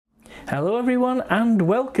Hello everyone and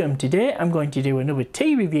welcome. Today I'm going to do another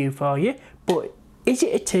tea review for you, but is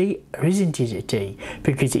it a tea or isn't it a tea?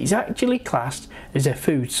 Because it's actually classed as a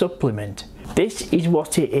food supplement. This is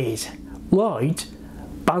what it is. Loyd's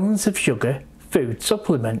Balance of Sugar Food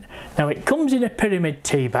Supplement. Now it comes in a pyramid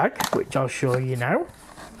tea bag, which I'll show you now.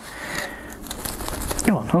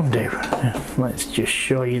 Go on, undo. Let's just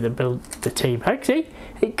show you the tea bag. See,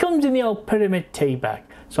 it comes in the old pyramid tea bag.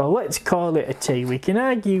 So let's call it a tea. We can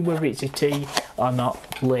argue whether it's a tea or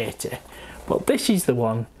not later. But this is the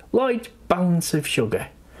one, Loyd's Balance of Sugar.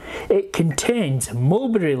 It contains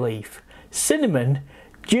mulberry leaf, cinnamon,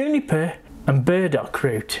 juniper and burdock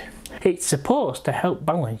root. It's supposed to help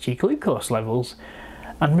balance your glucose levels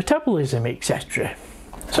and metabolism, etc.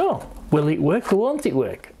 So, will it work or won't it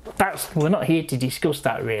work? We're not here to discuss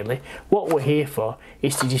that really. What we're here for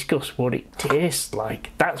is to discuss what it tastes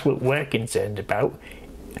like. That's what we're concerned about.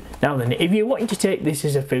 Now then, if you're wanting to take this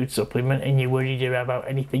as a food supplement and you're worried about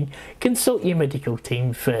anything, consult your medical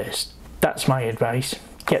team first. That's my advice.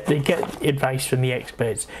 Get advice from the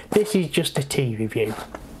experts. This is just a tea review.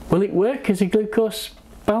 Will it work as a glucose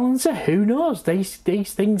balancer? Who knows? These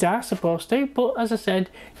things are supposed to, but as I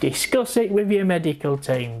said, discuss it with your medical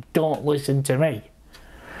team. Don't listen to me.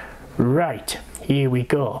 Right, here we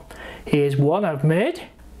go. Here's one I've made.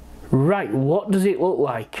 Right, what does it look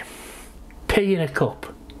like? Pea in a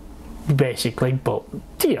cup, basically, but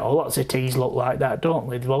you know, lots of teas look like that, don't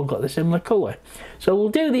they? They've all got the similar colour. So we'll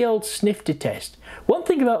do the old snifter test. One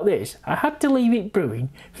thing about this, I had to leave it brewing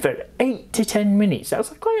for 8 to 10 minutes. That's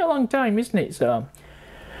quite a long time, isn't it? So,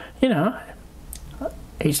 you know,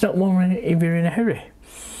 it's not one if you're in a hurry.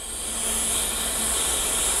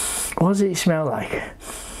 What does it smell like?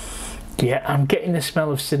 Yeah, I'm getting the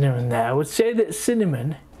smell of cinnamon there. I would say that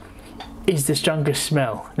cinnamon is the strongest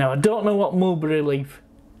smell. Now I don't know what mulberry leaf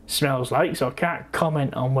smells like, so I can't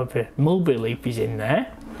comment on whether mulberry leaf is in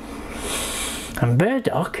there. And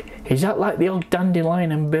burdock, is that like the old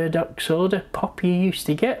dandelion and burdock soda pop you used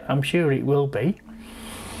to get? I'm sure it will be.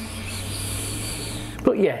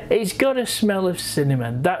 But yeah, it's got a smell of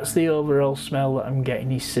cinnamon. That's the overall smell that I'm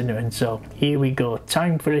getting is cinnamon. So here we go,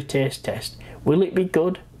 time for a taste test. Will it be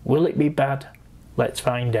good? Will it be bad? Let's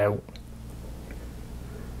find out.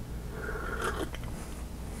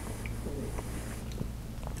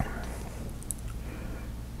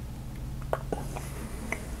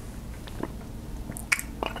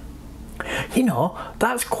 You know,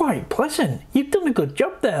 that's quite pleasant. You've done a good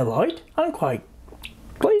job there, Loyd. I'm quite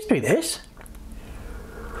pleased with this.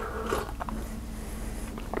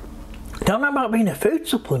 Don't know about being a food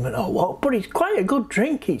supplement or what, but it's quite a good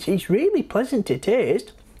drink. It's really pleasant to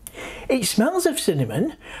taste. It smells of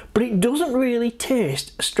cinnamon, but it doesn't really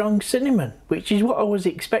taste strong cinnamon, which is what I was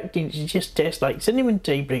expecting it to just taste like cinnamon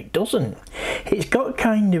tea, but it doesn't. It's got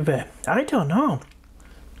kind of a, I don't know,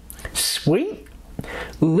 sweet,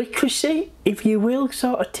 licoricey, if you will,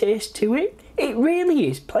 sort of taste to it. It really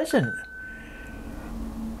is pleasant.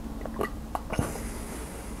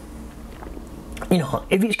 You know,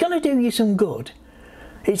 if it's going to do you some good,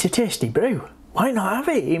 it's a tasty brew. Why not have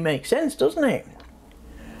it? It makes sense, doesn't it?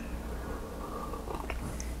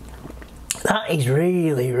 That is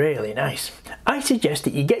really, really nice. I suggest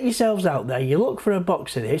that you get yourselves out there, you look for a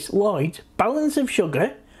box of this, Loyd's Balance of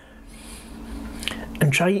Sugar,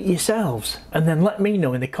 and try it yourselves. And then let me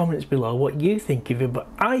know in the comments below what you think of it, but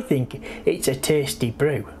I think it's a tasty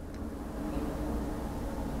brew.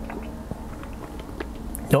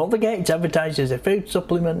 Don't forget, it's advertised as a food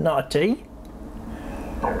supplement, not a tea.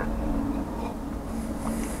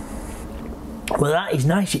 Well, that is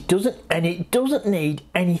nice. It doesn't need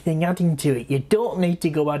anything adding to it. You don't need to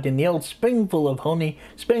go adding the old spoonful of honey,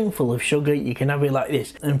 spoonful of sugar. You can have it like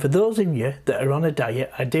this. And for those of you that are on a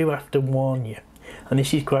diet, I do have to warn you, and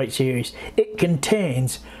this is quite serious, it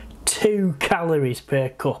contains 2 calories per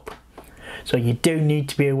cup. So you do need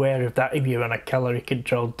to be aware of that if you're on a calorie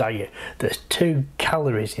controlled diet. There's 2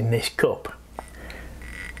 calories in this cup.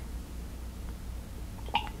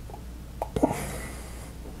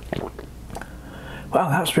 Wow,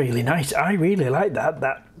 that's really nice. I really like that.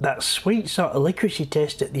 That sweet sort of licoricey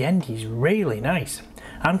taste at the end is really nice.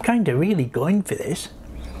 I'm kind of really going for this.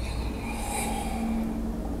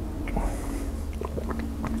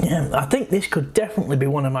 Yeah, I think this could definitely be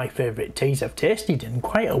one of my favourite teas I've tasted in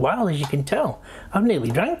quite a while, as you can tell. I've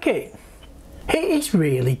nearly drank it. It is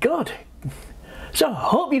really good. So I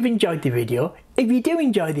hope you've enjoyed the video. If you do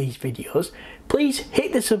enjoy these videos, please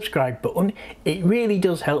hit the subscribe button. It really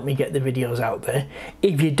does help me get the videos out there.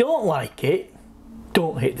 If you don't like it,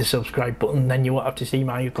 don't hit the subscribe button, then you won't have to see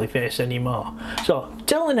my ugly face anymore. So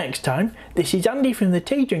till the next time, this is Andy from the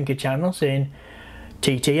Tea Drinker channel saying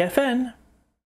TTFN.